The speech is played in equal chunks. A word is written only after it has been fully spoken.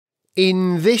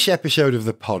In this episode of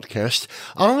the podcast,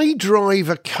 I drive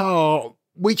a car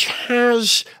which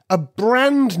has a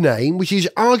brand name which is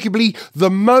arguably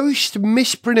the most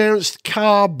mispronounced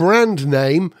car brand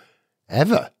name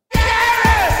ever.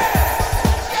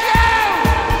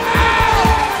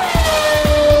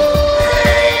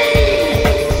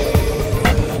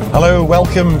 Hello,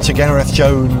 welcome to Gareth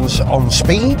Jones on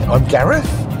Speed. I'm Gareth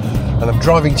and I'm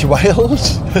driving to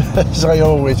Wales, as I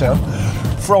always am,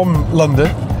 from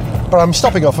London. But I'm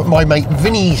stopping off at my mate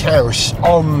Vinny's house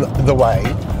on the way.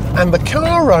 And the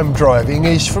car I'm driving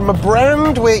is from a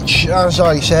brand which, as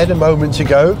I said a moment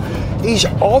ago, is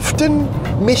often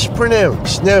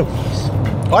mispronounced. Now,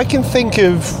 I can think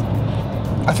of,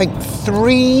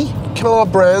 three car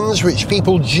brands which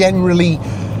people generally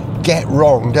get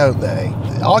wrong, don't they?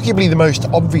 Arguably the most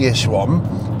obvious one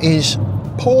is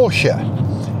Porsche.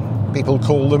 People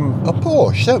call them a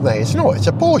Porsche, don't they? It's not, it's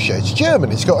a Porsche. It's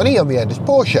German, it's got an E on the end, it's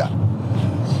Porsche.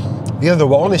 The other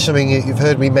one is something that you've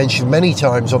heard me mention many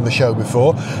times on the show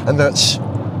before, and that's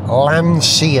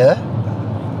Lancia.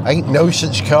 Ain't no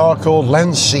such car called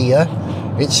Lancia.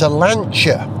 It's a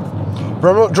Lancia. But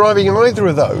I'm not driving either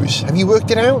of those. Have you worked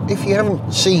it out? If you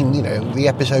haven't seen, the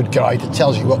episode guide that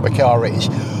tells you what the car is,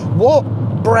 what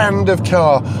brand of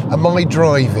car am I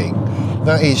driving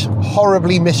that is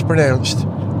horribly mispronounced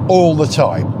all the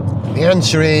time? The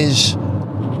answer is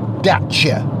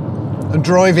Dacia. I'm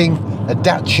driving a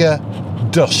Dacia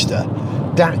Duster.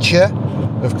 Dacia,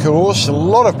 of course, a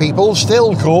lot of people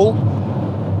still call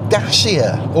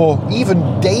Dacia or even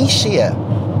Dacia.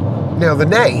 Now the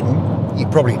name, you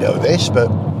probably know this, but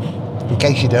in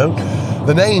case you don't,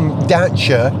 the name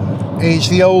Dacia is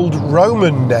the old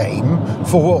Roman name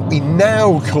for what we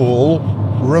now call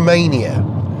Romania,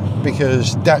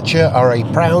 because Dacia are a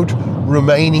proud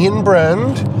Romanian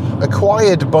brand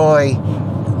acquired by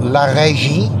La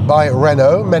Régie, by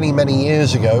Renault many, many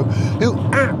years ago, who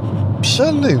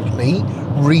absolutely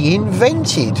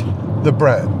reinvented the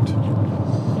brand.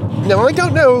 Now, I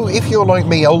don't know if you're like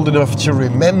me, old enough to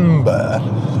remember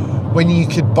when you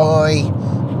could buy,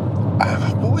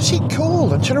 what was it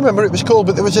called? I'm trying to remember what it was called,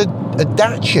 but there was a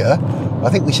Dacia, I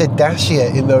think we said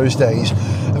Dacia in those days,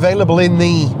 available in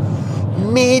the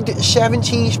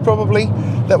mid-70s probably,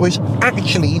 that was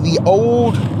actually the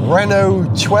old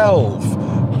Renault 12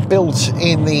 built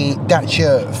in the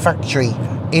Dacia factory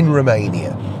in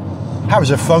Romania. That was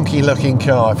a funky looking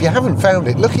car. If you haven't found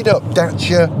it, look it up,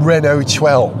 Dacia Renault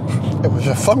 12. It was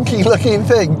a funky looking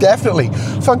thing, definitely.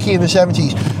 Funky in the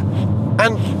 70s.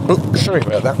 And, sorry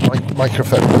about that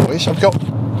microphone noise. I've got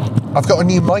a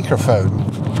new microphone.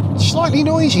 It's slightly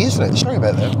noisy, isn't it? Sorry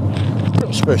about that. It's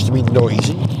not supposed to be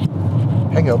noisy.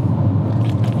 Hang on.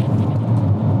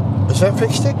 Has that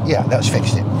fixed it? Yeah, that's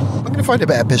fixed it. I'm going to find a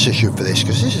better position for this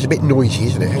because this is a bit noisy,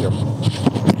 isn't it? Hang on.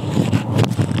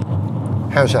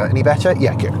 How's that? Any better?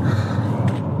 Yeah, good.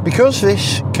 Because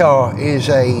this car is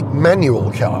a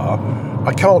manual car,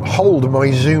 I can't hold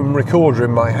my Zoom recorder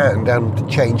in my hand and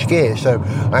change gear, so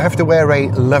I have to wear a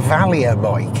lavalier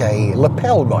mic, a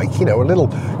lapel mic, a little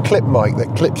clip mic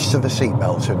that clips to the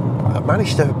seatbelt, and I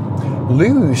managed to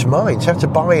lose mine, so I have to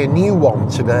buy a new one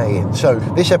today. And so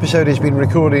this episode has been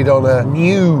recorded on a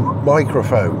new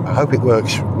microphone. I hope it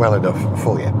works well enough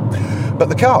for you. But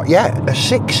the car, a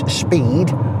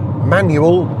 6-speed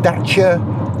manual Dacia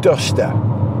Duster.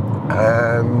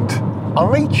 And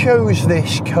I chose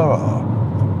this car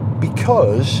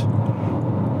because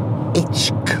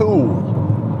it's cool.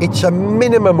 It's a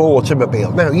minimum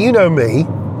automobile. Now, you know me,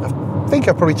 I think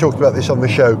I've probably talked about this on the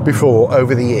show before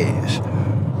over the years,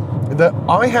 that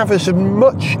I have as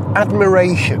much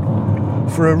admiration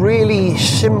for a really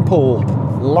simple,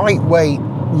 lightweight,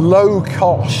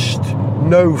 low-cost,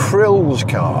 no-frills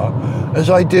car as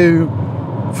I do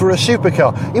for a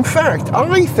supercar. In fact,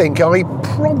 I think I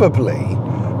probably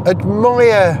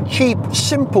admire cheap,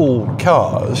 simple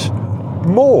cars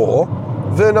more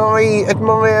than I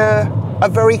admire a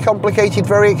very complicated,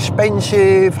 very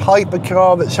expensive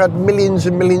hypercar that's had millions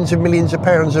and millions and millions of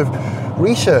pounds of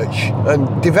research and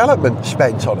development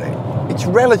spent on it. It's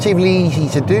relatively easy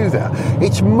to do that.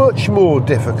 It's much more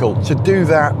difficult to do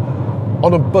that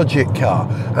on a budget car.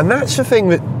 And that's the thing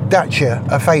that Dacia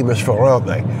are famous for, aren't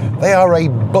they? They are a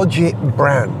budget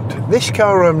brand. This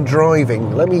car I'm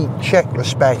driving, let me check the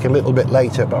spec a little bit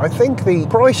later, but I think the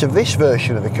price of this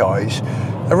version of the car is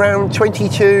around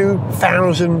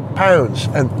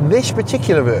 £22,000. And this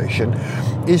particular version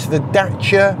is the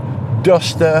Dacia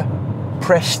Duster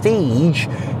Prestige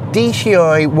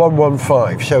DCI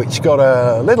 115. So it's got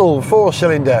a little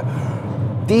 4-cylinder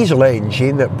diesel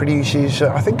engine that produces,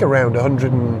 I think, around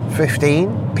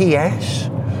 115 PS,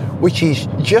 which is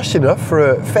just enough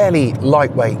for a fairly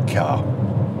lightweight car.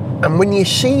 And when you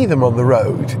see them on the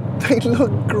road, they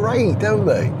look great, don't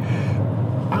they?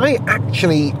 I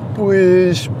actually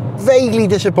was vaguely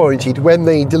disappointed when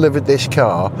they delivered this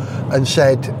car and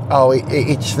said, oh,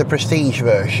 it's the Prestige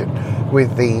version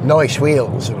with the nice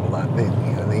wheels and all that,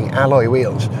 the alloy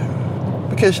wheels.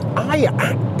 Because I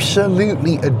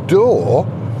absolutely adore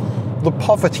the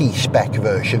poverty spec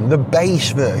version, the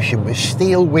base version with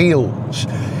steel wheels.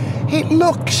 It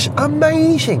looks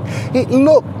amazing. It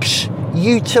looks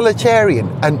utilitarian,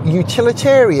 and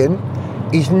utilitarian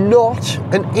is not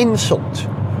an insult.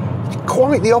 It's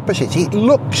quite the opposite. It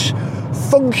looks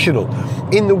functional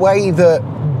in the way that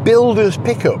builders'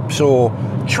 pickups or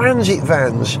transit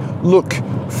vans look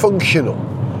functional.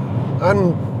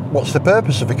 And what's the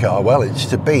purpose of a car? Well, it's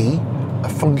to be a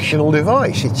functional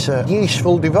device. It's a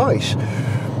useful device.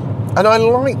 And I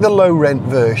like the low rent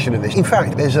version of this. In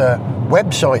fact, there's a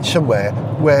website somewhere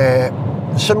where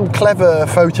some clever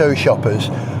photoshoppers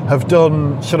have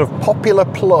done sort of popular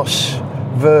plus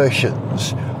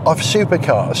versions of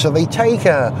supercars. So they take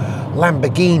a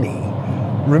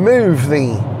Lamborghini, remove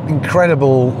the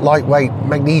incredible lightweight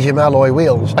magnesium alloy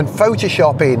wheels and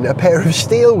Photoshop in a pair of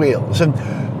steel wheels, and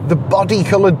the body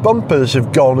coloured bumpers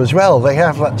have gone as well. They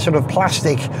have that sort of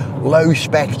plastic, low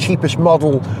spec, cheapest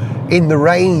model in the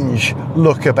range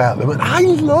look about them, and I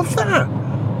love that.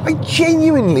 I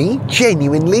genuinely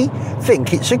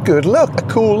think it's a good look, a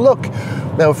cool look.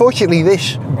 Now, unfortunately,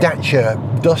 this Dacia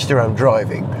Duster I'm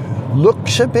driving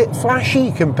looks a bit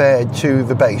flashy compared to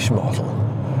the base model,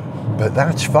 but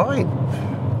that's fine.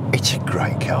 It's a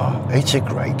great car. It's a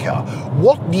great car.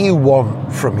 What do you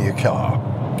want from your car?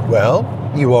 Well,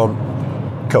 you want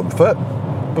comfort,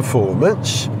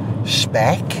 performance,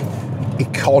 spec,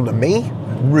 economy,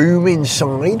 room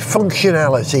inside,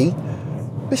 functionality.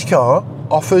 This car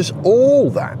offers all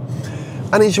that,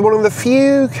 and it's one of the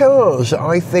few cars that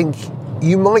I think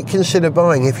you might consider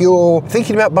buying. If you're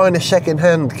thinking about buying a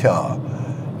second-hand car,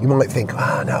 you might think,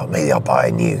 no, maybe I'll buy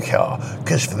a new car,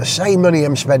 because for the same money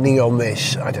I'm spending on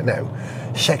this, I don't know,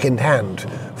 second-hand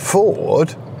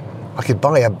Ford, I could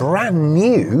buy a brand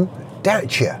new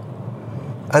Dacia.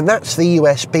 And that's the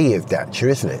USP of Dacia,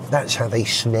 isn't it? That's how they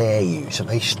snare you. So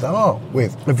they start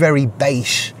with a very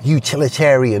base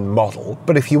utilitarian model,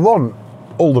 but if you want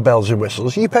all the bells and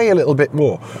whistles, you pay a little bit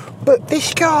more. But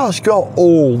this car's got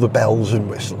all the bells and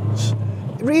whistles.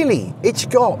 Really, it's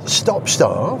got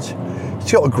stop-start,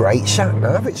 it's got a great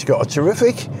sat-nav, it's got a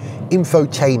terrific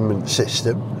infotainment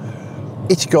system,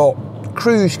 it's got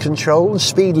cruise control and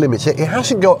speed limiter. It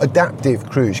hasn't got adaptive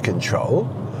cruise control,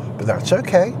 but that's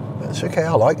okay. That's okay.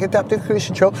 I like adaptive cruise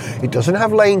control. It doesn't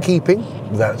have lane keeping.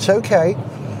 That's okay.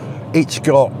 It's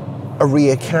got a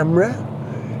rear camera.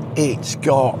 It's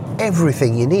got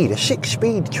everything you need. A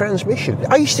 6-speed transmission.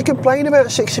 I used to complain about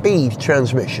 6-speed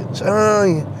transmissions.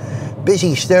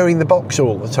 Busy stirring the box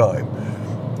all the time,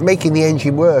 making the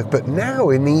engine work. But now,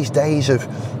 in these days of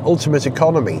ultimate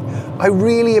economy, I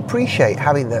really appreciate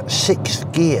having that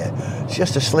 6th gear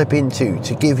just to slip into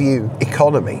to give you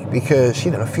economy, because,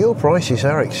 you know, fuel prices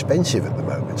are expensive at the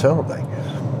moment, aren't they?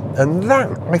 And that,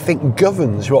 I think,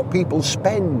 governs what people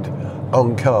spend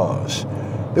on cars.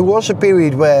 There was a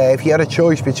period where if you had a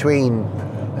choice between,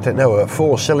 I don't know, a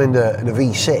 4-cylinder and a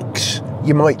V6,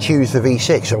 you might choose the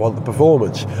V6. I want the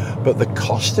performance. But the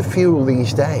cost of fuel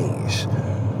these days,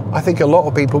 I think a lot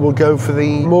of people will go for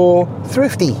the more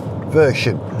thrifty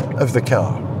version of the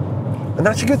car. And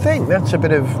that's a good thing. That's a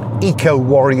bit of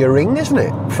eco-warrioring, isn't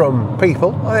it, from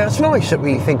people? It's nice that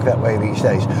we think that way these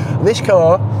days. And this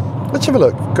car, let's have a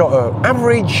look, got an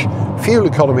average fuel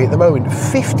economy at the moment,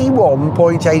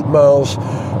 51.8 miles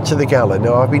to the gallon.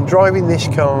 Now, I've been driving this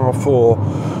car for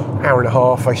an hour and a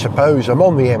half, I suppose. I'm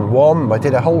on the M1. I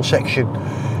did a whole section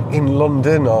in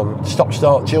London on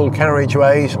stop-start dual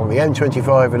carriageways on the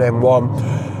M25 and M1.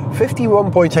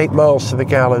 51.8 miles to the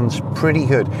gallon's pretty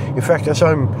good. In fact, as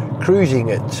I'm cruising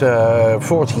at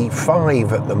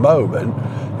 45 at the moment,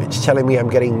 it's telling me I'm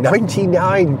getting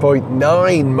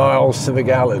 99.9 miles to the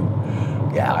gallon.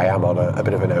 Yeah, I am on a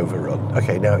bit of an overrun.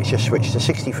 Okay, now it's just switched to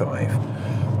 65.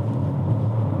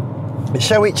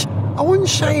 So it's, I wouldn't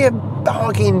say a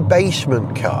bargain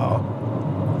basement car,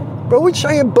 but I would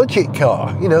say a budget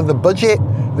car. You know, the budget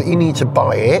that you need to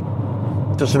buy it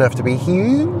doesn't have to be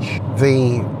huge.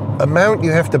 The amount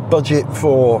you have to budget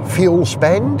for fuel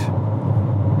spend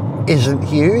isn't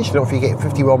huge, not if you get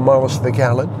 51 miles to the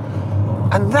gallon.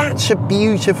 And that's a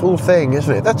beautiful thing,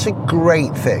 isn't it? That's a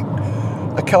great thing.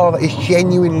 A car that is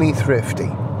genuinely thrifty,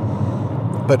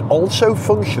 but also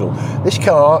functional. This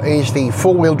car is the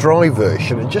 4-wheel drive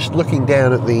version, and just looking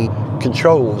down at the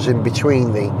controls in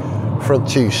between the front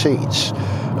two seats.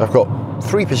 I've got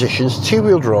 3 positions: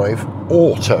 2-wheel drive,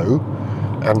 auto,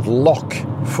 and lock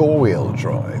 4-wheel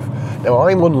drive. Now,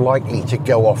 I'm unlikely to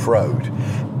go off-road,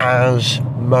 as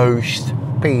most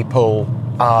people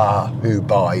are who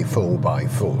buy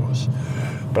 4x4s.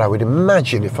 But I would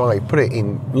imagine if I put it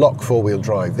in lock 4-wheel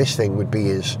drive, this thing would be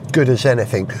as good as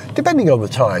anything, depending on the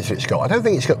tyres it's got. I don't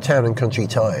think it's got town and country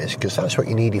tyres, because that's what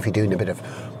you need if you're doing a bit of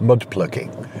mud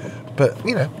plugging. But,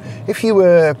 you know, if you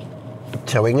were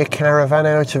towing a caravan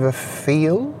out of a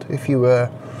field, if you were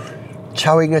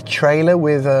towing a trailer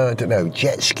with, I don't know,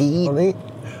 jet ski on it,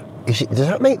 does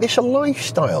that make this a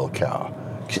lifestyle car?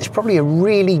 Because it's probably a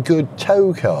really good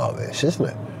tow car, this, isn't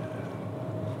it?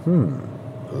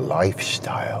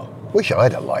 Lifestyle. Wish I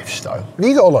had a lifestyle. Have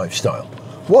you got a lifestyle?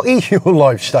 What is your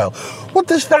lifestyle? What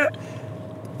does that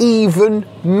even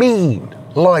mean,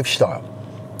 lifestyle?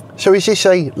 So is this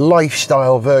a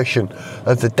lifestyle version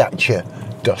of the Dacia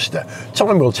Duster?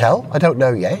 Time will tell. I don't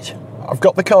know yet. I've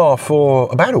got the car for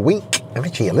about a week.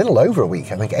 Actually, a little over a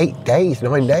week. I think 8 days,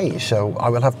 9 days. So I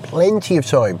will have plenty of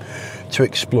time to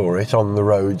explore it on the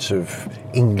roads of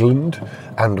England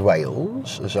and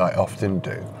Wales, as I often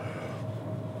do.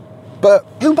 But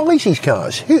who buys these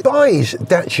cars? Who buys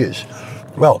Dacias?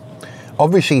 Well,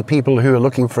 obviously people who are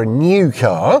looking for a new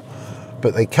car,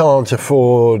 but they can't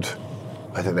afford,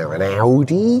 I don't know, an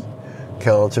Audi,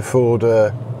 can't afford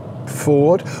a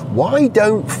Ford. Why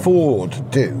don't Ford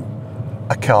do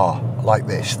a car like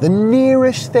this? The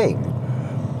nearest thing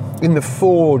in the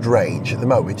Ford range at the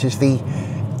moment is the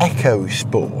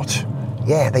EcoSport.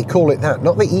 Yeah, they call it that,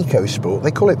 not the EcoSport,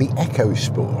 they call it the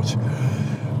EcoSport,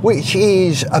 which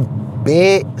is a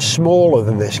bit smaller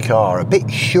than this car, a bit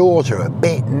shorter, a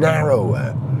bit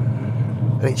narrower,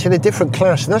 and it's in a different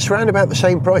class, and that's around about the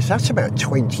same price. That's about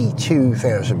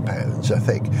 £22,000, I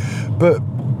think. But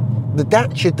the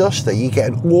Dacia Duster, you get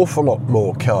an awful lot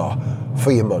more car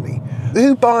for your money.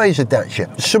 Who buys a Dacia?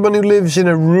 Someone who lives in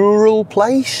a rural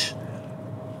place?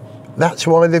 That's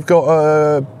why they've got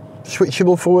a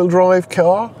switchable 4-wheel drive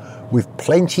car with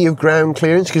plenty of ground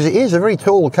clearance, because it is a very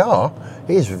tall car.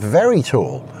 It is very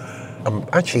tall. I'm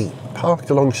actually parked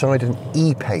alongside an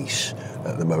E-Pace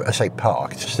at the moment. I say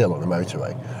parked, still on the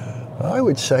motorway. I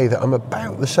would say that I'm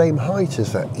about the same height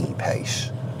as that E-Pace.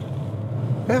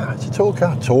 Yeah, it's a tall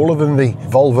car. Taller than the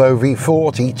Volvo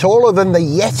V40, taller than the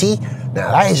Yeti. Now,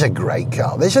 that is a great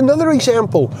car. There's another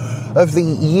example of the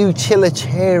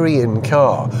utilitarian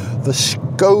car. The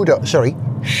Skoda.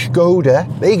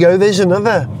 There you go, there's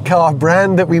another car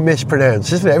brand that we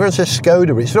mispronounce, isn't it? Everyone says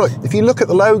Skoda, but it's not. If you look at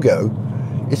the logo,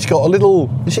 it's got a little,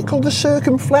 is it called the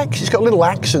circumflex? It's got a little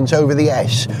accent over the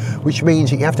S, which means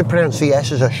that you have to pronounce the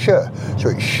S as a sh, so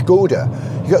it's Skoda.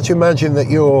 You've got to imagine that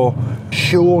you're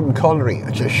Sean Connery,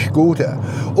 it's a Skoda.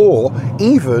 Or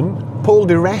even Paul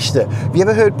di Resta. Have you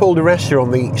ever heard Paul di Resta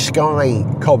on the Sky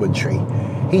commentary?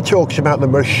 He talks about the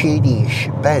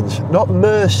Mercedes-Benz, not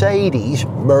Mercedes,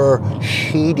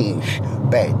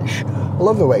 Mercedes-Benz. I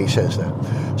love the way he says that.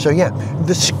 So yeah,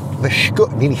 the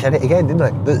Skoda, nearly said it again, didn't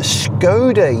I? The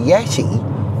Skoda Yeti,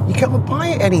 you can't buy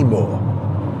it anymore.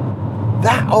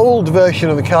 That old version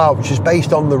of the car, which is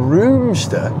based on the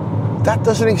Roomster, that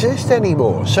doesn't exist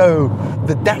anymore. So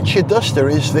the Dacia Duster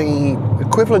is the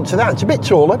equivalent to that. It's a bit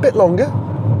taller, a bit longer,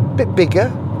 a bit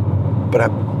bigger, but I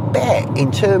bet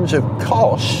in terms of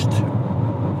cost,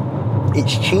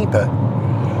 it's cheaper,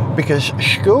 because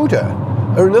Skoda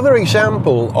are another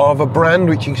example of a brand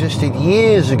which existed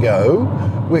years ago,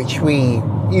 which we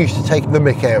used to take the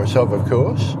mick out of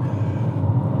course,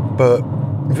 but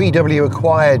VW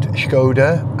acquired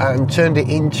Skoda and turned it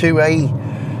into a,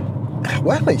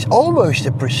 well, it's almost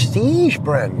a prestige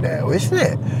brand now, isn't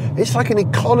it? It's like an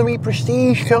economy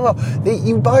prestige car.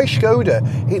 You buy Skoda,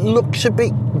 it looks a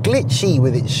bit glitzy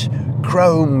with its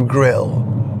chrome grille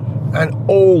and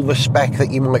all the spec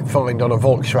that you might find on a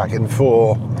Volkswagen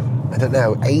for, I don't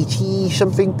know,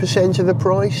 80-something% of the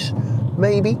price,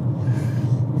 maybe?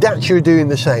 Dacia are doing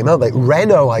the same, aren't they?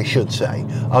 Renault, I should say,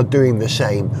 are doing the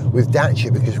same with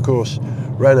Dacia, because of course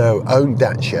Renault own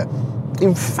Dacia.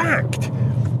 In fact,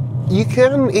 you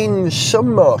can, in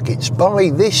some markets, buy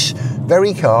this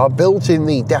very car built in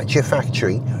the Dacia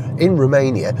factory in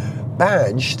Romania,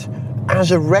 badged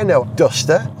as a Renault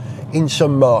Duster. In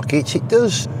some markets, it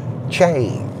does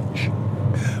change.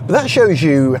 But that shows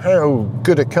you how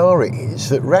good a car it is,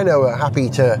 that Renault are happy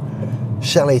to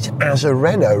sell it as a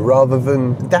Renault rather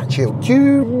than Dacia. Do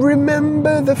you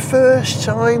remember the first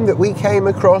time that we came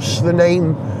across the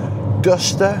name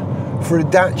Duster for a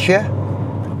Dacia?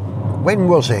 When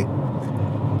was it?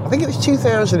 I think it was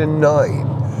 2009,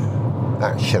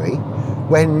 actually,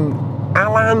 when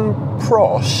Alain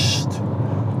Prost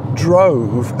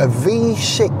drove a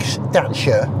V6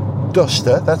 Dacia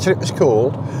Duster, that's what it was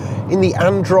called, in the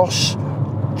Andros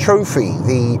Trophy,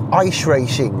 the ice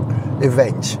racing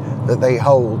event that they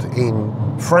hold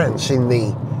in France in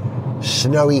the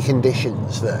snowy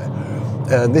conditions there.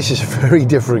 And this is a very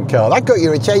different car. That got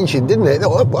your attention, didn't it?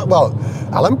 Well,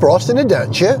 Alain Prost in a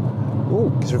Dacia.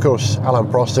 Because of course Alain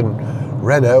Prost and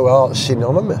Renault are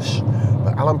synonymous.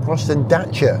 But Alain Prost and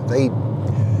Dacia, they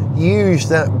use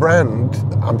that brand,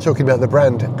 I'm talking about the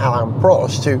brand Alain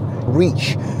Prost, to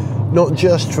reach not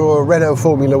just for Renault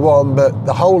Formula One, but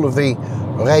the whole of the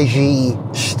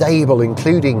Régie stable,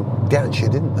 including Dacia,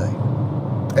 didn't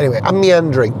they? Anyway, I'm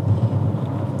meandering.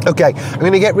 Okay, I'm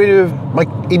going to get rid of my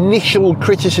initial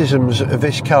criticisms of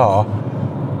this car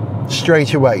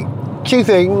straight away. Two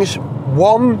things.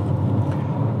 One,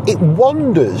 it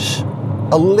wanders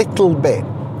a little bit.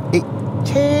 It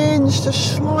tends to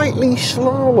slightly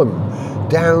slalom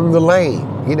down the lane.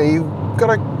 You know, you've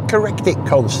got to correct it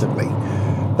constantly.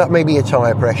 That may be a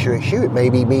tyre pressure issue. It may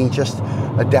be me just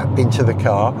adapting to the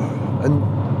car.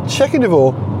 And second of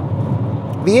all,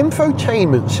 the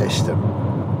infotainment system,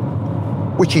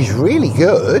 which is really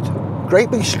good, great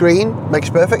big screen, makes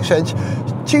perfect sense.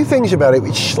 Two things about it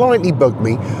which slightly bug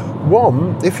me.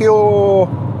 One, if you're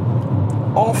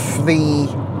off the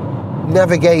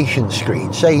navigation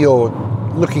screen, say you're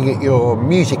looking at your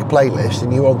music playlist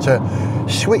and you want to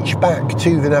switch back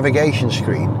to the navigation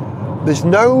screen, there's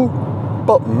no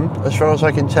button, as far as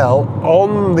I can tell,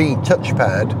 on the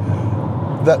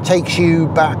touchpad that takes you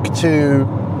back to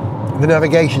the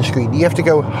navigation screen. You have to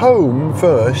go home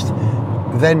first,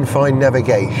 then find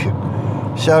navigation.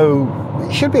 So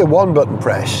it should be a one button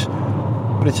press,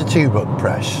 but it's a two button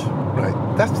press. Right?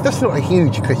 That's not a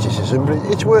huge criticism, but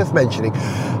it's worth mentioning.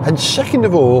 And second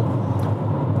of all,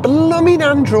 blooming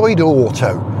Android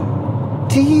Auto.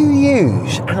 Do you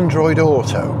use Android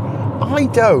Auto? I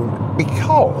don't,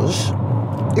 because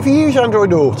if you use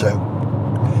Android Auto,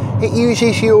 it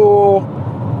uses your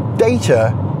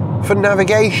data for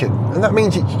navigation, and that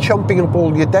means it's chomping up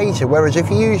all your data, whereas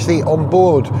if you use the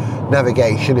onboard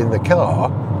navigation in the car,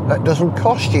 that doesn't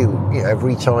cost you,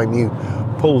 every time you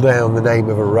pull down the name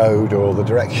of a road or the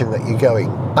direction that you're going.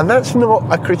 And that's not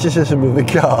a criticism of the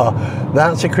car,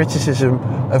 that's a criticism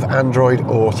of Android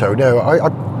Auto. No, I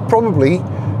probably,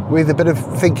 with a bit of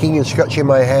thinking and scratching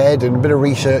my head and a bit of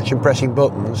research and pressing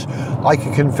buttons, I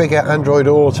can configure Android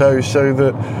Auto so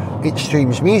that it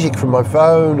streams music from my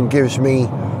phone and gives me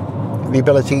the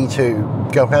ability to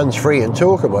go hands-free and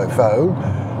talk on my phone,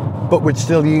 but would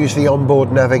still use the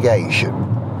onboard navigation.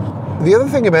 The other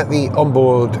thing about the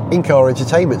onboard in-car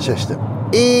entertainment system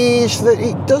is that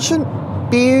it doesn't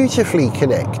beautifully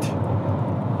connect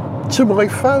to my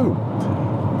phone.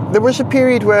 There was a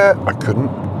period where I couldn't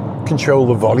control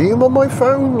the volume on my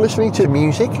phone listening to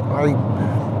music. I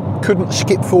couldn't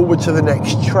skip forward to the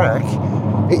next track.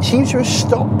 It seems to have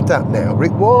stopped that now.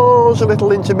 It was a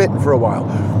little intermittent for a while.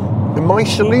 And my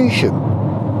solution,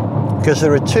 because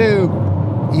there are two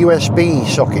USB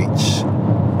sockets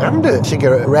and a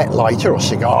cigarette lighter, or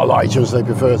cigar lighter as they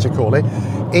prefer to call it,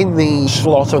 in the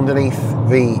slot underneath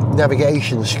the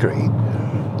navigation screen.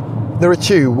 There are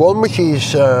two, one which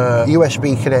is a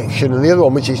USB connection and the other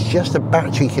one which is just a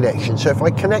battery connection. So if I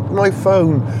connect my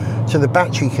phone to the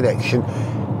battery connection,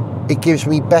 it gives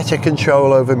me better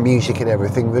control over music and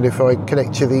everything than if I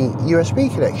connect to the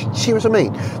USB connection. See what I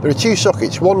mean? There are two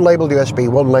sockets, one labelled USB,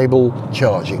 one labelled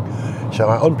charging. So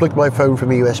I unplugged my phone from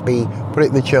the USB, put it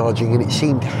in the charging, and it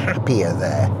seemed happier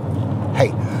there.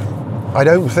 Hey, I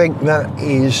don't think that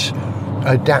is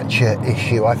a Dacia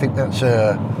issue. I think that's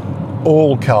a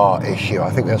all-car issue. I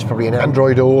think that's probably an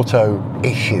Android Auto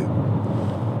issue.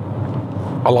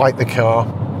 I like the car.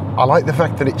 I like the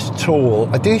fact that it's tall.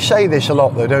 I do say this a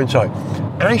lot though, don't I?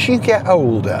 As you get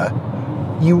older,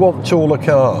 you want taller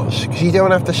cars because you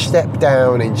don't have to step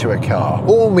down into a car.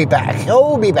 Hold me back.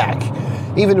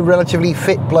 Even a relatively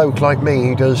fit bloke like me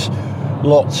who does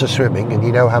lots of swimming, and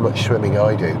you know how much swimming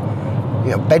I do,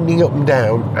 bending up and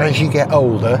down as you get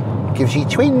older gives you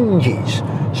twinges.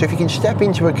 So if you can step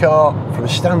into a car from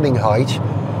standing height,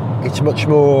 it's much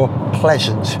more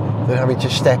pleasant than having to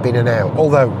step in and out.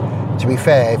 Although, to be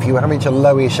fair, if you were having to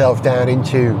lower yourself down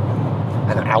into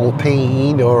an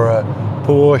Alpine or a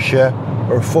Porsche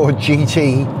or a Ford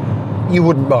GT, you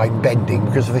wouldn't mind bending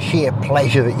because of the sheer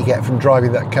pleasure that you get from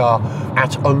driving that car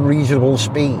at unreasonable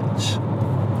speeds.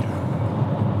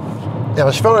 Now,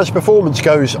 as far as performance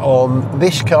goes on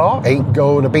this car, ain't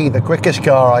going to be the quickest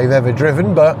car I've ever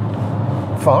driven, but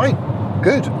fine,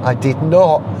 good. I did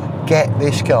not get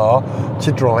this car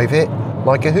to drive it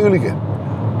like a hooligan.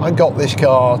 I got this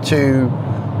car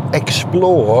to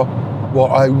explore what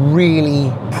a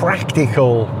really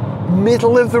practical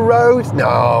middle of the road.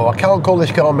 No, I can't call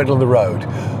this car middle of the road.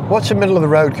 What's a middle of the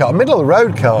road car? A middle of the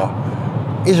road car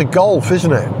is a Golf,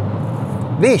 isn't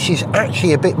it? This is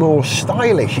actually a bit more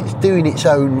stylish. It's doing its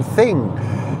own thing.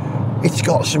 It's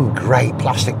got some great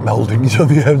plastic mouldings on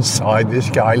the outside,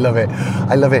 this guy. I love it.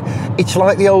 I love it. It's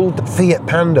like the old Fiat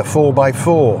Panda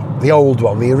 4x4, the old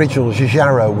one, the original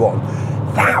Giugiaro one.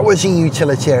 That was a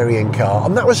utilitarian car,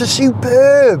 and that was a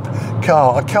superb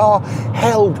car, a car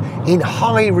held in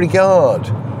high regard.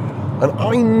 And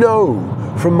I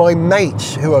know from my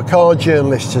mates who are car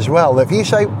journalists as well, that if you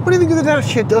say, what do you think of the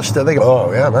Dacia Duster? They go,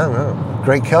 oh yeah, man,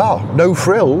 great car. No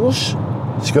frills.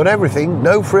 It's got everything.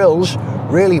 No frills.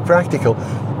 Really practical.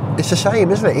 It's the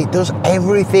same, isn't it? It does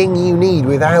everything you need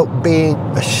without being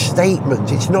a statement.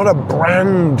 It's not a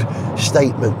brand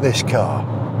statement, this car.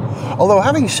 Although,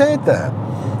 having said that,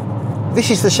 this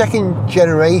is the second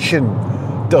generation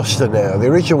Duster now. The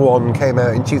original one came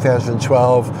out in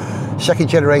 2012. Second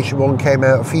generation one came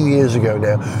out a few years ago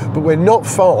now. But we're not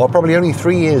far, probably only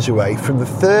 3 years away, from the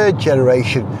third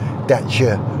generation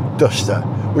Dacia Duster,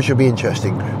 which will be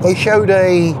interesting. They showed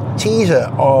a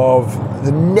teaser of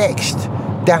the next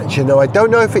Dacia. Now, I don't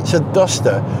know if it's a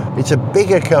Duster. It's a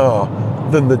bigger car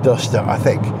than the Duster, I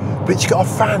think. But it's got a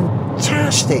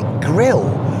fantastic grille.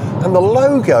 And the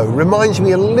logo reminds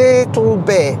me a little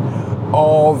bit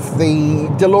of the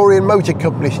DeLorean Motor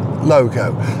Company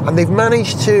logo. And they've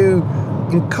managed to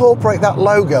incorporate that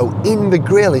logo in the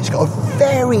grille. It's got a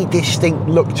very distinct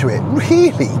look to it.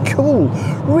 Really cool,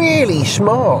 really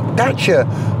smart. Dacia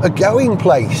are going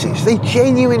places. They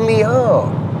genuinely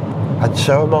are. And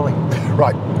so am I.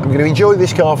 Right, I'm going to enjoy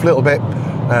this car for a little bit,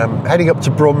 heading up to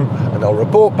Brum, and I'll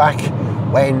report back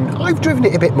when I've driven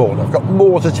it a bit more. And I've got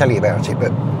more to tell you about it,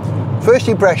 but first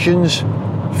impressions,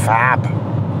 fab.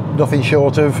 Nothing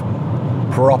short of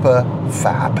proper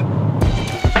fab.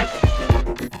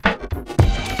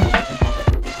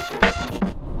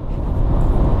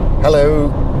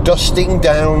 Hello, dusting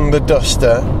down the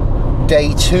Duster,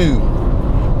 day 2.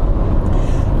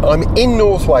 I'm in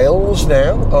North Wales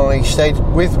now. I stayed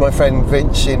with my friend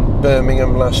Vince in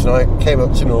Birmingham last night, came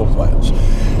up to North Wales.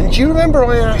 And do you remember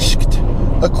I asked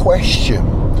a question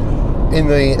in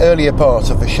the earlier part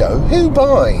of the show? Who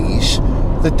buys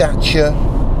the Dacia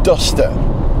Duster?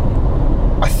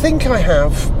 I think I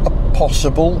have a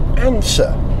possible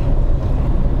answer.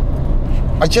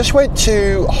 I just went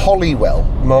to Holywell,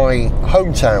 my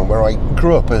hometown where I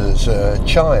grew up as a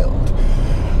child,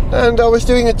 and I was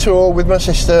doing a tour with my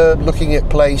sister, looking at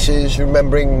places,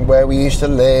 remembering where we used to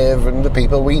live and the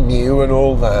people we knew and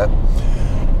all that.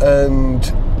 And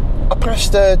I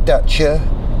passed a Dacia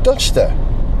Duster,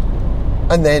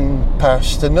 and then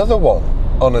passed another one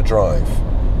on a drive,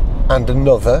 and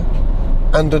another,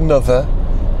 and another,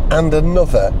 and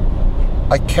another.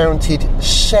 I counted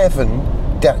 7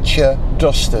 Dacia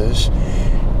Dusters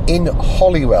in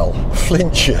Holywell,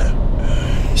 Flintshire.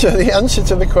 So the answer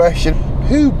to the question,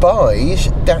 who buys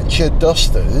Dacia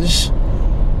Dusters?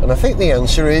 And I think the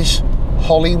answer is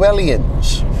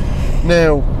Holywellians.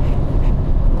 Now,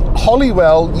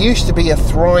 Holywell used to be a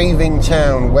thriving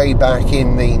town way back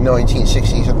in the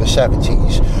 1960s and the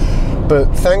 70s.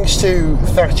 But thanks to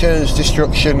Thatcher's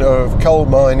destruction of coal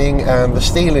mining and the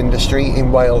steel industry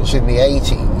in Wales in the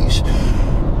 80s,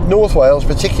 North Wales,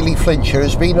 particularly Flintshire,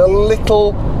 has been a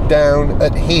little down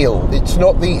at heel. It's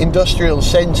not the industrial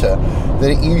centre that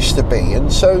it used to be,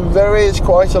 and so there is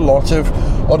quite a lot of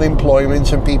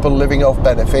unemployment and people living off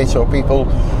benefit, or people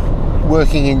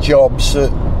working in jobs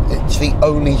that it's the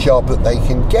only job that they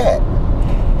can get,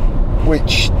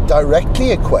 which directly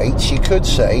equates, you could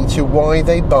say, to why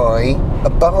they buy a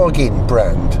bargain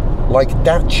brand like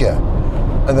Dacia.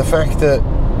 And the fact that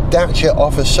Dacia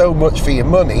offers so much for your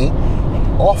money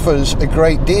offers a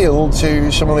great deal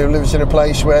to someone who lives in a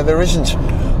place where there isn't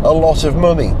a lot of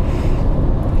money.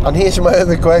 And here's my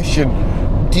other question.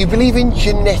 Do you believe in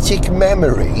genetic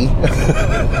memory?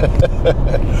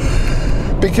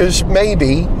 Because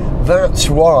maybe that's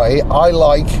why I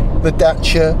like the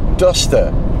Dacia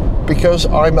Duster, because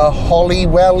I'm a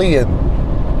Holywellian.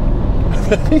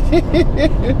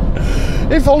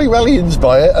 If Holywellians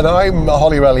buy it, and I'm a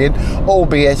Holywellian,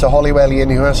 albeit a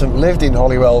Holywellian who hasn't lived in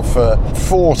Holywell for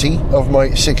 40 of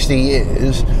my 60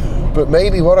 years, but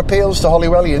maybe what appeals to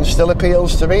Holywellians still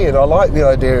appeals to me, and I like the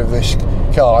idea of this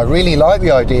car. I really like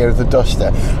the idea of the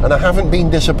Duster, and I haven't been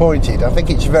disappointed. I think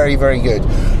it's very, very good.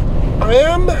 I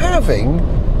am having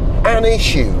an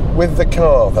issue with the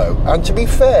car though, and to be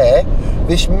fair,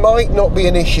 this might not be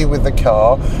an issue with the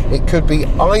car. It could be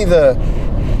either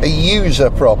a user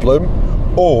problem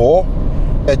or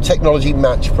a technology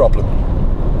match problem.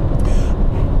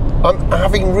 I'm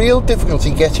having real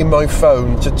difficulty getting my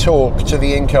phone to talk to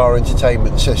the in-car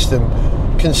entertainment system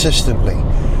consistently.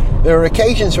 There are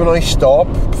occasions when I stop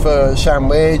for a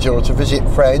sandwich or to visit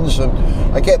friends, and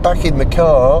I get back in the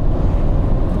car,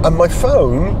 and my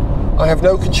phone, I have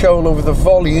no control over the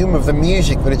volume of the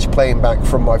music that it's playing back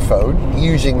from my phone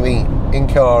using the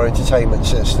in-car entertainment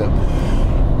system,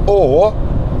 or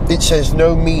it says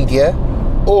no media,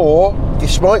 or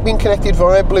despite being connected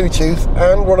via Bluetooth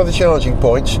and one of the charging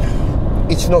points,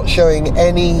 it's not showing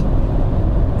any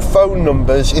phone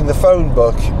numbers in the phone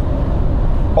book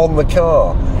on the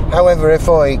car. However, if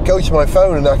I go to my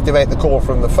phone and activate the call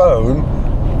from the phone,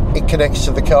 it connects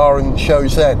to the car and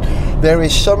shows then. There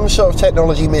is some sort of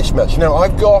technology mismatch. Now,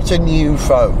 I've got a new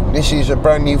phone. This is a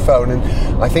brand new phone, and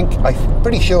I'm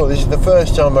pretty sure this is the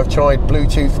first time I've tried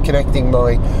Bluetooth connecting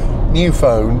my new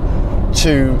phone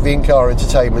to the in-car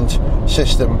entertainment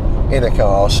system in a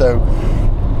car. So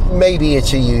maybe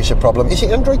it's a user problem. Is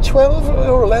it Android 12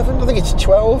 or 11? I think it's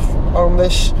 12 on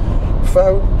this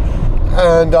phone.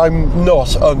 And I'm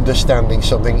not understanding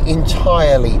something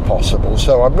entirely possible.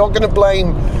 So I'm not going to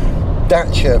blame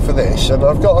Dacia for this. And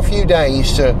I've got a few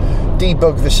days to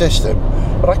debug the system.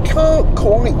 But I can't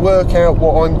quite work out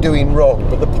what I'm doing wrong.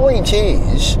 But the point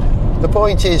is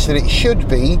that it should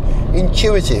be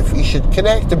intuitive. You should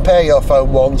connect and pair your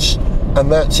phone once, and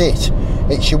that's it.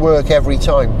 It should work every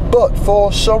time. But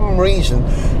for some reason,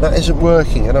 that isn't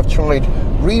working. And I've tried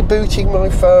rebooting my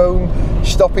phone,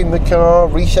 stopping the car,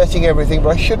 resetting everything, but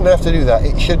I shouldn't have to do that.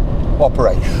 It should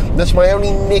operate. That's my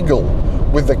only niggle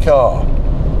with the car.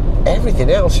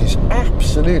 Everything else is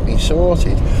absolutely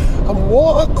sorted. And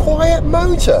what a quiet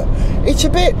motor. It's a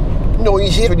bit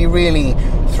noisy when you're really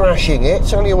thrashing it.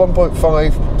 It's only a 1.5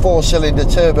 4-cylinder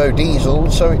turbo diesel,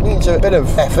 so it needs a bit of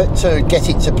effort to get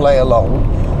it to play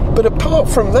along. But apart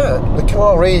from that, the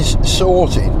car is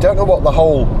sorted. Don't know what the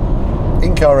whole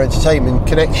in-car entertainment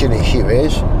connection issue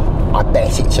is. I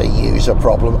bet it's a user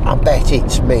problem. I bet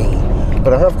it's me.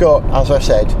 But I have got, as I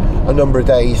said, a number of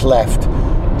days left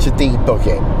to debug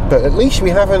it. But at least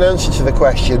we have an answer to the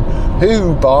question,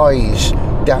 who buys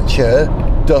Dacia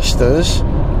Dusters?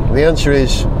 The answer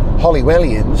is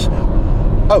Hollywellians.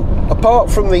 Oh, apart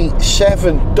from the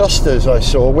 7 Dusters I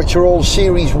saw, which are all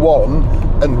Series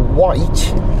 1 and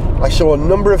white, I saw a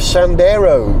number of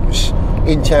Sanderos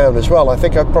in town as well. I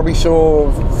think I probably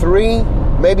saw 3,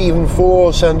 maybe even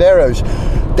 4 Sanderos.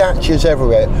 Dacias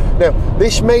everywhere. Now,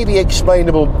 this may be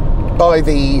explainable by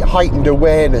the heightened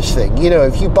awareness thing. You know,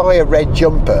 if you buy a red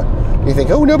jumper, you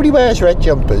think, oh, nobody wears red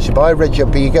jumpers. You buy a red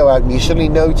jumper, you go out and you suddenly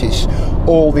notice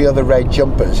all the other red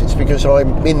jumpers. It's because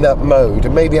I'm in that mode,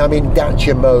 and maybe I'm in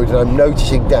Dacia mode and I'm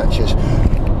noticing Dacias.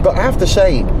 But I have to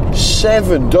say,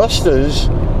 7 Dusters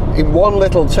in one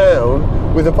little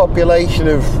town with a population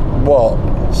of, what?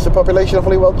 It's the population of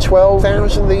Hollywood,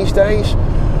 12,000 these days?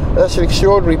 That's an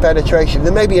extraordinary penetration.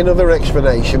 There may be another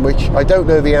explanation, which I don't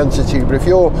know the answer to, but if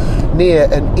you're near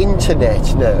an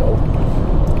internet now,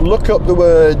 look up the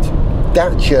word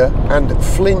Dacia and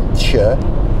Flintshire.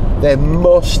 There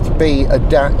must be a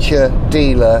Dacia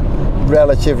dealer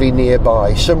relatively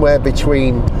nearby, somewhere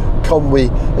between Conwy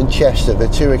and Chester, the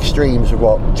two extremes of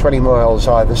 20 miles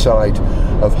either side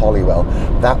of Holywell.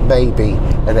 That may be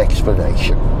an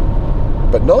explanation.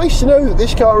 But nice to know that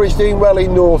this car is doing well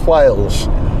in North Wales.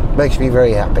 Makes me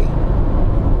very happy.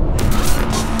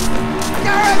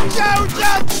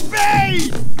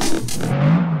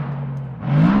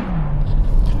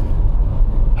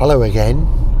 Hello again.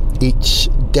 It's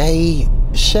day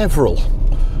several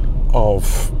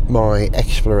of my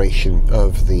exploration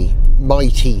of the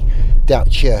mighty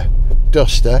Dacia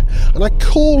Duster, and I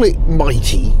call it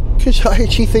mighty because I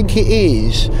actually think it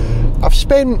is. I've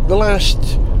spent the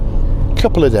last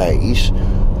couple of days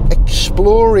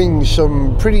exploring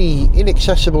some pretty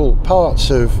inaccessible parts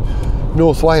of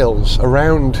North Wales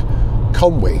around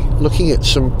Conwy, looking at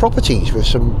some properties with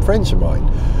some friends of mine,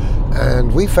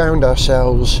 and we found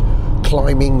ourselves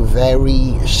climbing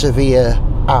very severe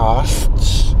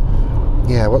arths.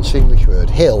 Yeah, what's the English word?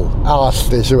 Hill.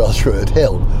 Arth is the Welsh word.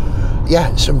 Hill.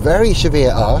 Yeah, some very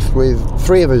severe arth with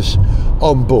 3 of us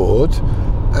on board,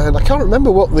 and I can't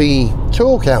remember what the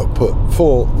torque output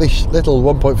for this little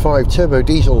 1.5 turbo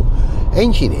diesel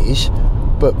engine is,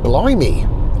 but blimey,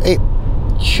 it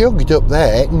chugged up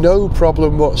there, no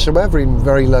problem whatsoever in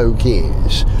very low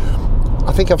gears.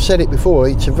 I think I've said it before,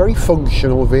 it's a very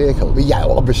functional vehicle. Yeah,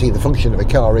 obviously the function of a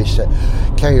car is to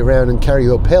carry around and carry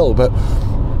uphill, but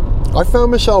I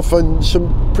found myself on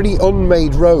some pretty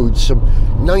unmade roads, some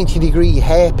 90-degree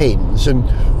hairpins, and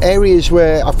areas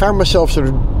where I found myself sort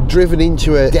of driven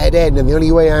into a dead end and the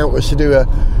only way out was to do a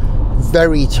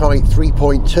very tight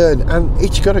 3-point turn, and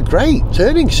it's got a great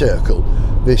turning circle,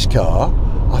 this car.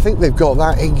 I think they've got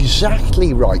that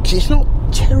exactly right, because it's not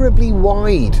terribly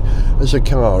wide as a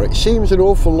car. It seems an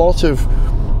awful lot of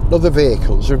other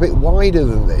vehicles are a bit wider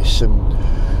than this, and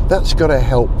that's got to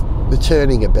help the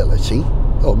turning ability.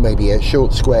 Or maybe a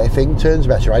short square thing turns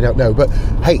better, I don't know, but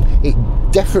hey, it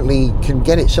definitely can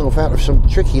get itself out of some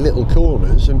tricky little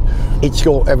corners, and it's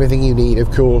got everything you need, of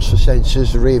course, the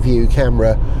sensors, the rear view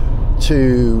camera,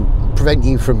 to prevent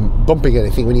you from bumping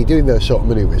anything when you're doing those sort of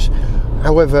manoeuvres.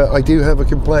 However, I do have a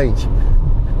complaint.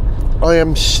 I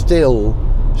am still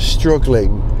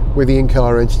struggling with the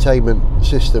in-car entertainment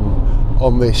system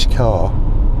on this car.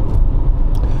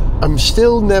 I'm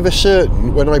still never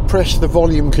certain when I press the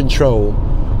volume control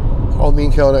on the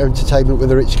in-car entertainment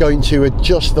whether it's going to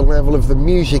adjust the level of the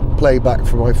music playback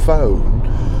from my phone,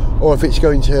 or if it's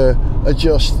going to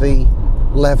adjust the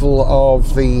level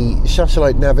of the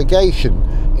satellite navigation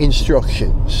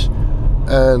instructions,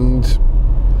 and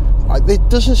there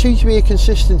doesn't seem to be a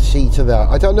consistency to that.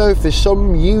 I don't know if there's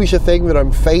some user thing that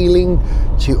I'm failing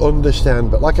to understand,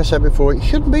 but like I said before, it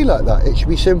shouldn't be like that. It should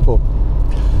be simple.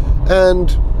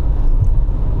 And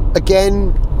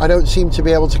again, I don't seem to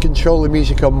be able to control the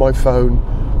music on my phone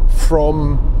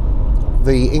from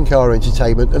the in-car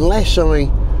entertainment unless I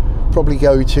probably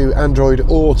go to Android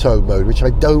Auto mode, which I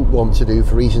don't want to do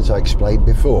for reasons I explained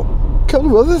before. A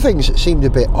couple of other things that seemed a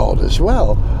bit odd as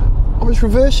well. I was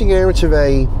reversing out of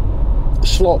a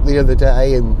slot the other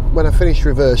day, and when I finished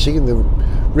reversing and the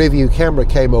rear view camera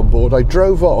came on board, I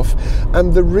drove off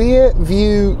and the rear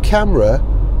view camera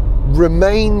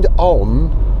remained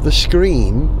on the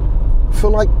screen for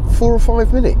like 4 or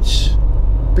 5 minutes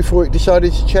before it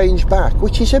decided to change back,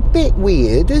 which is a bit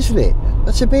weird, isn't it?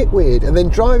 That's a bit weird. And then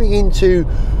driving into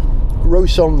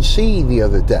Ross-on-Sea the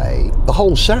other day, the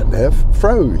whole sat-nav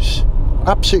froze,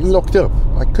 absolutely locked up.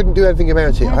 I couldn't do anything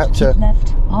about it. I had to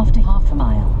left after half a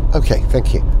mile. Okay,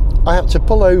 thank you. I had to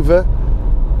pull over,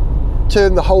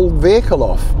 turn the whole vehicle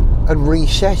off and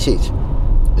reset it.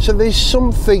 So there's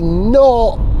something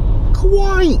not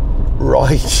quite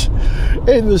right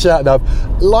in the sat-nav.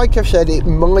 Like I've said, it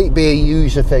might be a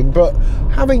user thing, but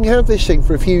having had this thing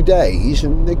for a few days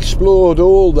and explored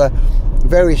all the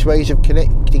various ways of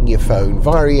connecting your phone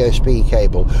via ESP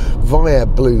cable, via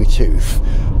Bluetooth,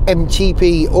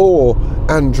 MTP or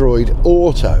Android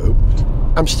Auto,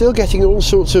 I'm still getting all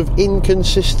sorts of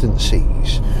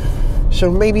inconsistencies.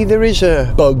 So maybe there is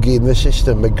a bug in the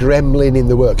system, a gremlin in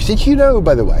the works. Did you know,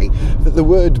 by the way, that the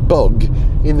word bug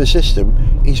in the system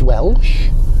is Welsh?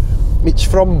 It's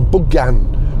from buggan,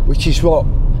 which is what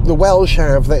the Welsh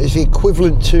have that is the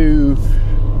equivalent to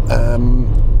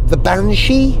the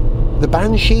banshee. The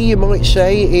banshee, you might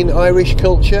say, in Irish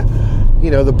culture. You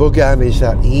know, the buggan is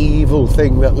that evil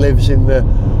thing that lives in the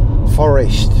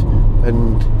forest,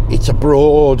 and it's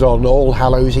abroad on All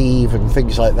Hallows Eve and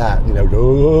things like that, you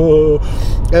know.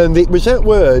 And it was that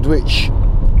word which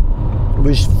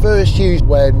was first used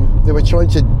when they were trying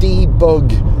to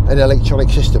debug an electronic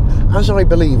system. As I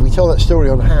believe, we told that story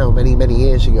on How many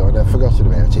years ago, and I've forgotten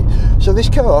about it. So this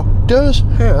car does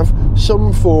have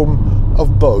some form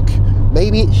of bug.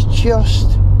 Maybe it's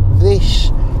just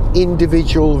this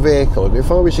individual vehicle, and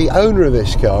if I was the owner of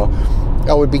this car,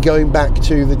 I would be going back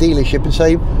to the dealership and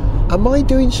saying, am I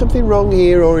doing something wrong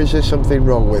here, or is there something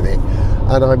wrong with it?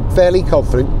 And I'm fairly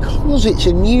confident, because it's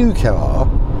a new car,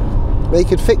 they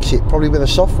could fix it probably with a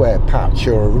software patch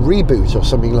or a reboot or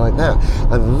something like that.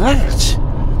 And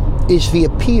that is the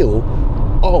appeal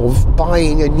of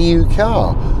buying a new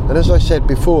car. And as I said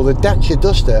before, the Dacia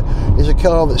Duster is a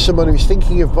car that someone who's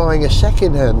thinking of buying a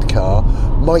second-hand car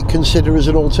might consider as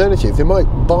an alternative. They might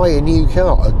buy a new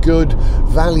car, a good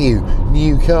value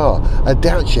new car, a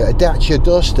Dacia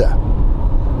Duster.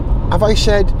 Have I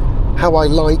said how I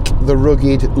like the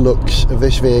rugged looks of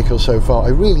this vehicle so far? I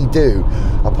really do.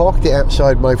 I parked it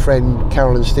outside my friend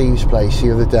Carol and Steve's place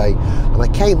the other day, and I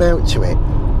came out to it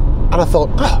and I thought,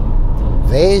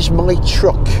 there's my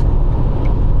truck.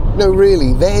 No,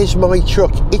 really, there's my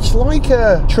truck. It's like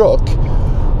a truck,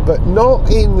 but not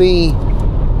in the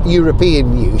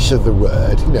European use of the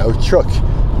word. You know, truck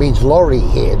means lorry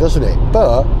here, doesn't it?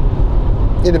 But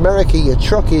in America, your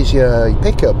truck is your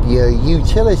pickup, your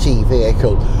utility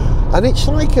vehicle. And it's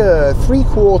like a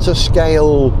 3/4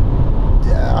 scale,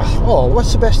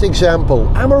 what's the best example?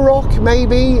 Amarok,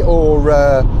 maybe, or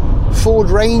Ford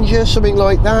Ranger, something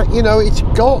like that. You know, it's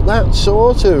got that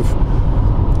sort of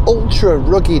ultra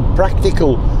rugged,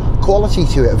 practical quality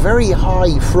to it. A very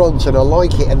high front, and I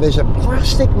like it. And there's a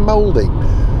plastic moulding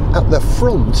at the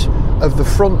front of the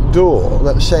front door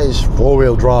that says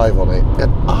 4-wheel drive on it,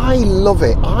 and I love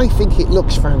it. I think it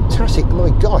looks fantastic.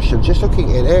 My gosh, I'm just looking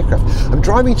at an aircraft. I'm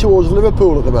driving towards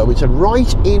Liverpool at the moment, and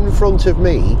right in front of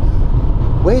me,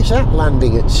 where's that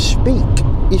landing at Speak?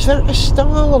 Is that a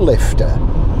Starlifter?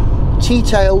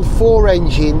 T-tailed,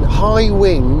 4-engine,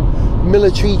 high-wing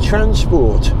military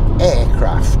transport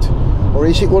aircraft, or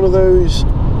is it one of those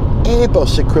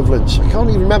Airbus equivalents? I can't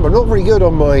even remember. I'm not very good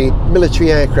on my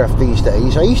military aircraft these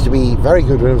days. I used to be very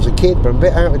good when I was a kid, but I'm a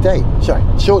bit out of date. Sorry,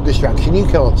 short distraction, you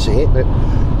can't see it, but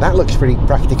that looks pretty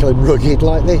practical and rugged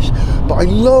like this. But I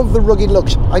love the rugged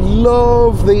looks. I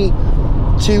love the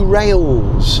 2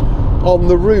 rails on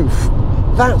the roof.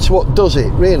 That's what does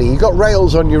it, really. You've got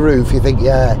rails on your roof, you think,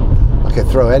 yeah, I could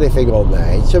throw anything on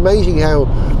there. It's amazing how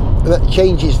that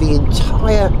changes the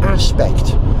entire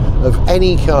aspect of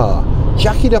any car.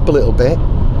 Jack it up a little bit,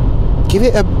 give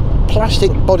it a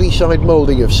plastic body side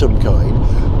moulding of some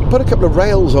kind, put a couple of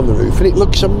rails on the roof, and it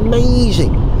looks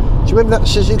amazing. Do you remember that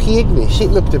Suzuki Ignis? It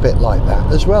looked a bit like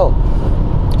that as well.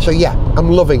 So yeah, I'm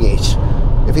loving it.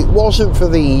 If it wasn't for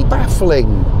the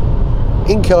baffling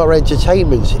in-car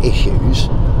entertainment issues,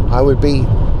 I would be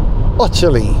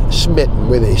utterly smitten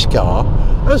with this car.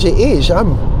 As it is,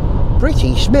 I'm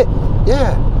pretty smitten.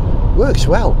 Yeah, works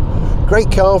well. Great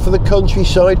car for the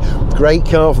countryside, great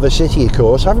car for the city, of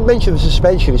course. I haven't mentioned the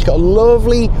suspension. It's got a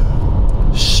lovely,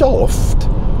 soft,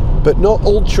 but not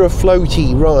ultra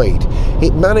floaty ride.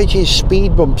 It manages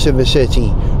speed bumps in the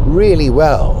city really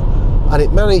well, and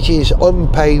it manages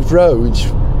unpaved roads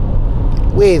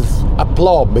with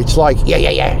aplomb. It's like, yeah,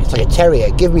 it's like a terrier,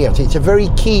 give me at it. It's a very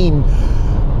keen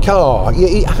car.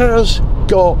 It has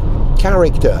got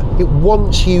character. It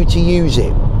wants you to use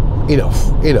it.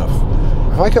 Enough.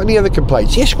 Have I got any other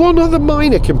complaints? Yes, one other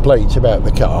minor complaint about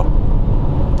the car.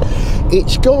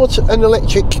 It's got an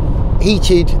electric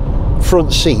heated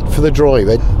front seat for the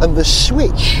driver, and the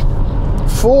switch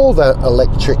for that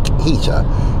electric heater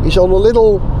is on a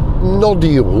little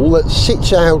nodule that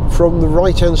sits out from the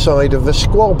right hand side of the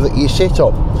squab that you sit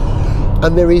on,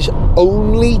 and there is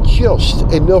only just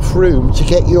enough room to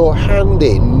get your hand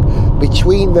in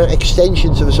between that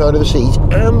extension to the side of the seat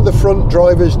and the front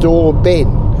driver's door bin,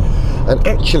 and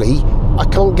actually I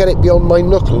can't get it beyond my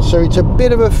knuckles, so it's a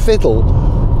bit of a fiddle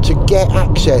to get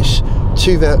access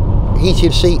to that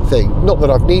heated seat thing. Not that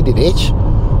I've needed it,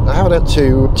 I haven't had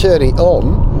to turn it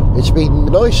on. It's been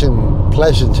nice and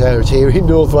pleasant out here in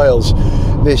North Wales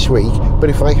this week, but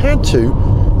if I had to,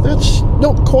 that's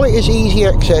not quite as easy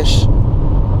access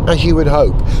as you would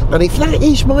hope. And if that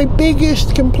is my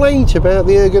biggest complaint about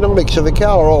the ergonomics of the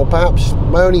car, or perhaps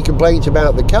my only complaint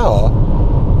about the car,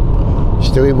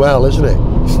 it's doing well, isn't it?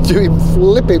 It's doing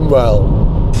flipping well.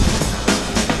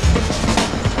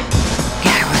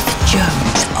 Gareth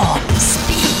Jones on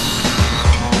Speed.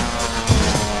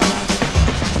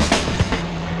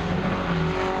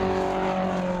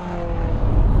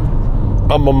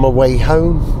 I'm on my way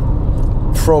home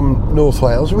from North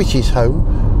Wales, which is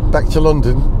home, back to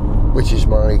London, which is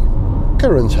my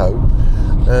current home,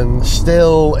 and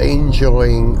still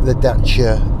enjoying the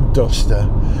Dacia Duster,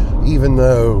 even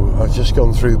though I've just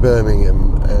gone through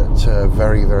Birmingham at a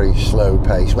very, very slow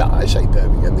pace. Well, I say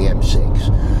Birmingham, the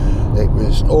M6. It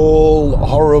was all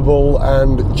horrible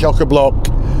and chock-a-block,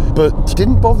 but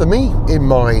didn't bother me in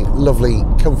my lovely,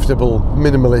 comfortable,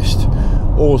 minimalist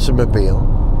automobile.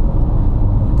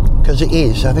 Because it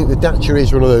is, I think the Dacia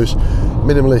is one of those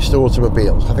minimalist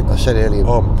automobiles. I think I said earlier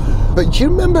on. But do you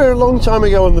remember a long time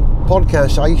ago on the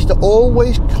podcast, I used to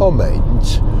always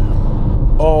comment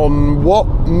on what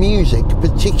music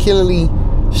particularly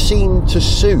seemed to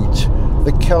suit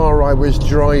the car I was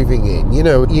driving in. You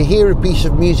know, you hear a piece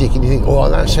of music and you think, oh,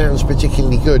 that sounds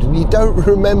particularly good, and you don't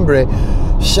remember it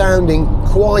sounding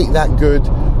quite that good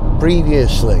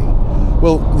previously.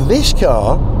 Well, this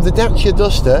car, the Dacia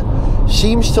Duster,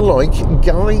 seems to like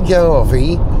Guy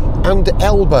Garvey and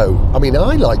Elbow. I mean,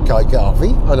 I like Guy Garvey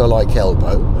and I like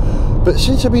Elbow, but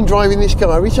since I've been driving this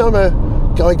car, every time a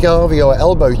Guy Garvey or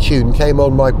Elbow tune came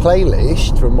on my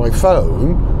playlist from my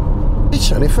phone, it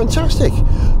sounded fantastic.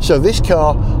 So this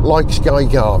car likes Guy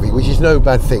Garvey, which is no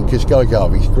bad thing, because Guy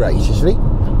Garvey's great, isn't he?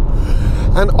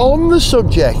 And on the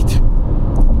subject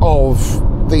of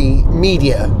the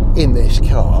media in this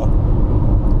car,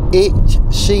 it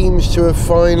seems to have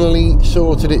finally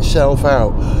sorted itself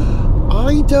out.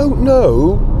 I don't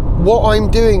know what I'm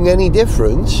doing any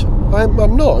different. I'm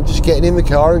not just getting in the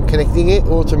car and connecting it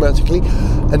automatically,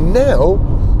 and now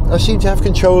I seem to have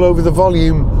control over the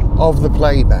volume of the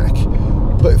playback.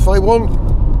 But if I want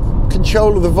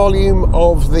control of the volume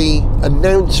of the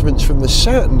announcements from the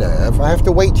sat nav, I have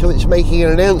to wait till it's making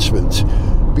an announcement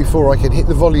before I could hit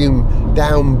the volume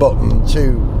down button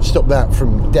to stop that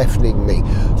from deafening me.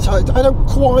 So I don't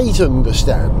quite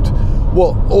understand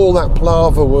what all that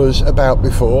palaver was about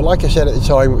before. Like I said at the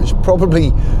time, it was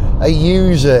probably a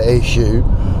user issue,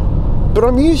 but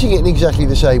I'm using it in exactly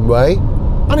the same way,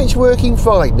 and it's working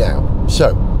fine now.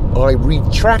 So I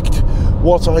retract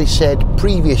what I said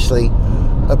previously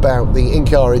about the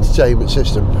in-car entertainment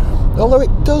system, although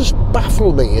it does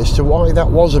baffle me as to why that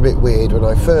was a bit weird when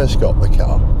I first got the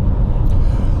car.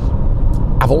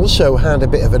 I've also had a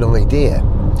bit of an idea.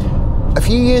 A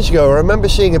few years ago, I remember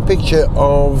seeing a picture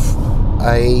of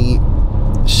a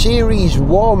Series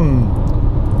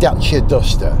 1 Dacia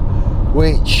Duster,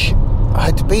 which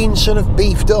had been sort of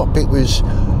beefed up. It was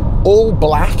all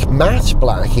black, matte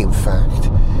black in fact.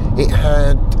 It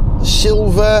had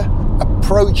silver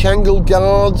approach angle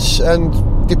guards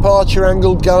and departure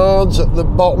angle guards at the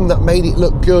bottom that made it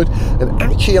look good. And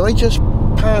actually I just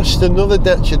passed another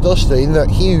Dacia Duster in that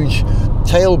huge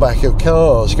tailback of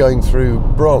cars going through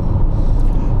Brum,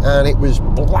 and it was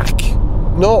black,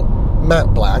 not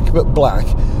matte black but black,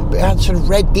 but it had sort of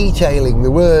red detailing.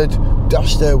 The word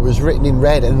Duster was written in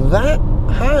red, and that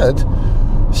had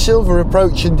silver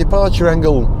approach and departure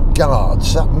angle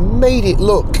guards that made it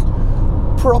look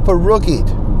proper rugged.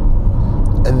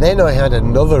 And then I had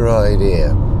another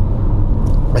idea.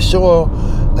 I saw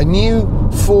a new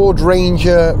Ford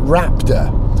Ranger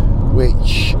Raptor,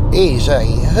 which is a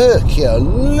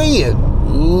Herculean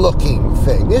looking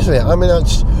thing, isn't it? I mean,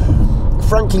 that's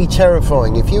frankly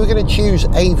terrifying. If you were going to choose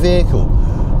a vehicle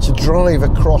to drive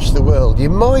across the world, you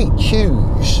might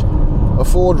choose a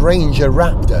Ford Ranger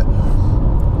Raptor,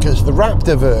 because the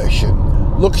Raptor version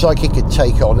looks like it could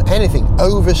take on anything,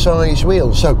 oversized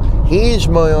wheels. So here's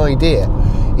my idea.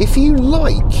 If you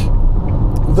like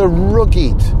the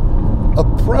rugged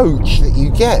approach that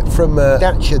you get from a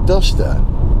Dacia Duster,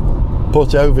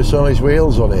 put oversized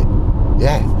wheels on it.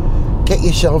 Yeah, get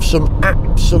yourself some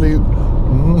absolute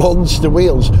monster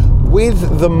wheels.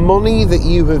 With the money that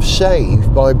you have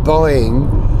saved by buying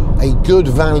a good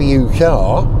value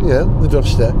car, you know, the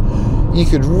Duster, you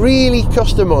could really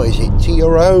customize it to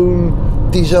your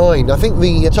own design. I think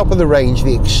the top of the range,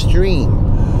 the Extreme,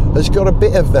 has got a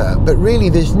bit of that, but really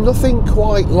there's nothing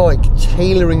quite like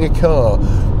tailoring a car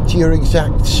to your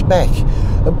exact spec.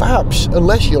 And perhaps,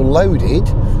 unless you're loaded,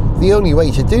 the only way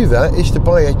to do that is to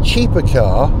buy a cheaper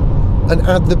car and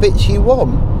add the bits you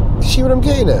want. See what I'm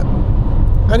getting at?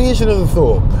 And here's another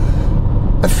thought.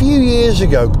 A few years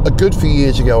ago, a good few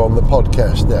years ago on the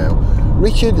podcast now,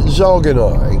 Richard Zog and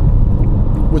I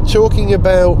were talking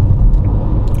about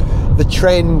the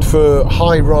trend for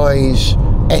high-rise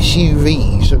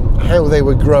SUVs and how they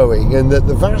were growing, and that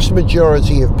the vast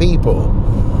majority of people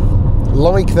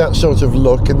like that sort of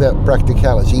look and that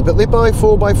practicality, but they buy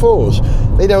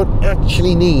 4x4s. They don't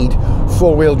actually need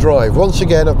four-wheel drive. Once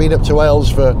again, I've been up to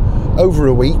Wales for over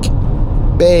a week,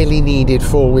 barely needed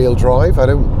four-wheel drive. I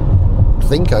don't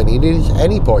think I needed it at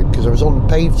any point because I was on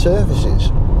paved surfaces.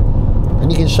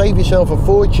 And you can save yourself a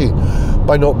fortune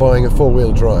by not buying a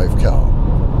four-wheel drive car.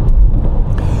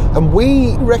 And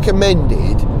we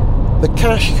recommended the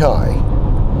Qashqai,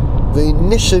 the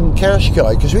Nissan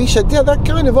Qashqai, because we said, yeah, that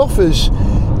kind of offers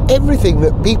everything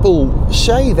that people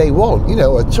say they want. You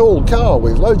know, a tall car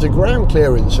with loads of ground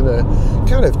clearance and a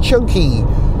kind of chunky,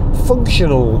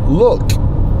 functional look.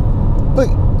 But,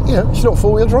 you know, it's not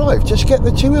four-wheel drive. Just get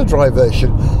the two-wheel drive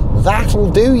version.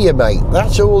 That'll do you, mate.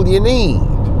 That's all you need.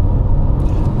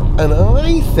 And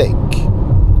I think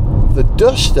the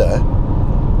Duster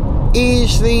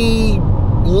is the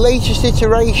latest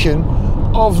iteration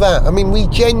of that. I mean, we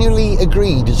genuinely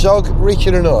agreed, Zog,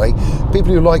 Richard and I,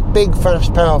 people who like big,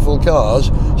 fast, powerful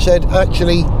cars, said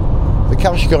actually the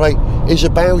Qashqai is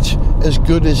about as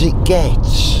good as it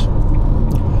gets.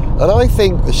 And I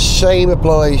think the same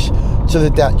applies to the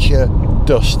Dacia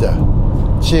Duster.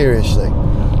 Seriously.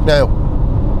 Now,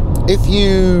 if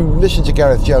you listen to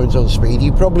Gareth Jones on Speed,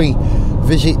 you probably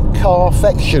visit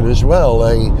Carfection as well,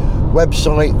 a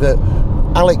website that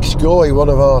Alex Goy, one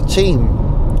of our team,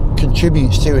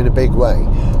 contributes to in a big way.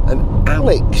 And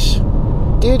Alex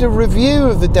did a review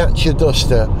of the Dacia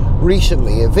Duster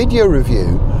recently, a video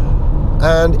review,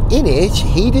 and in it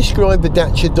he described the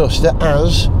Dacia Duster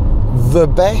as the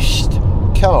best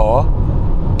car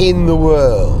in the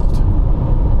world.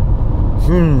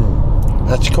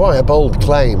 That's quite a bold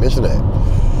claim, isn't it?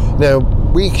 Now,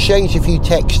 we exchanged a few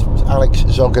texts, Alex,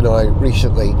 Zog and I,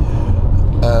 recently,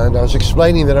 and I was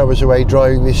explaining that I was away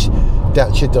driving this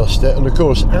Dacia Duster, and of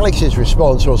course Alex's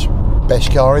response was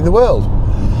best car in the world,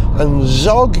 and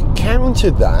Zog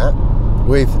countered that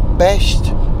with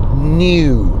best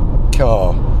new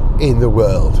car in the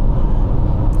world.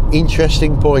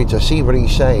 interesting point. I see what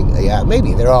he's saying. Yeah,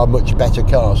 maybe there are much better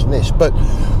cars than this, but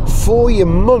for your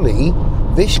money,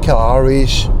 this car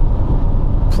is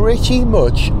pretty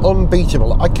much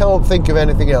unbeatable. I can't think of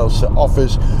anything else that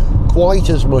offers quite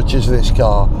as much as this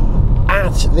car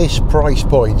at this price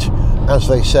point, as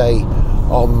they say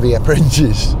on The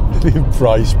Apprentice.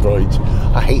 Price point.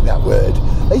 I hate that word.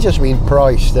 They just mean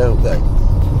price, don't they?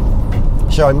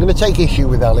 So I'm going to take issue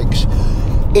with Alex.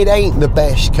 It ain't the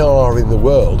best car in the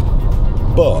world,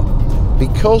 but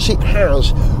because it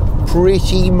has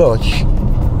pretty much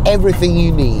everything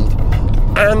you need,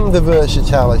 and the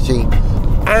versatility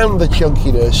and the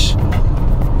chunkiness,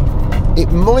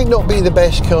 it might not be the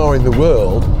best car in the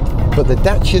world, but the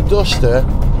Dacia Duster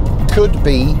could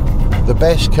be the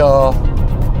best car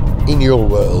in your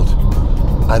world.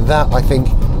 And that, I think,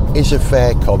 is a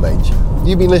fair comment.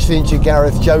 You've been listening to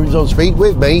Gareth Jones on Speed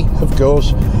with me, of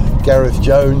course, Gareth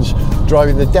Jones,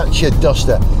 driving the Dacia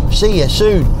Duster. See you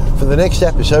soon for the next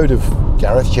episode of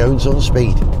Gareth Jones on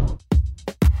Speed.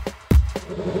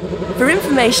 For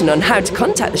information on how to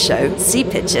contact the show, see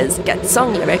pictures, get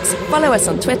song lyrics, follow us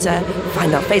on Twitter,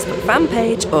 find our Facebook fan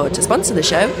page, or to sponsor the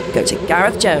show, go to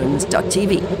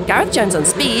garethjones.tv. Gareth Jones on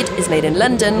Speed is made in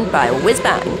London by Whiz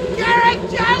Bang. Gareth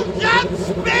Jones on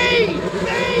Speed!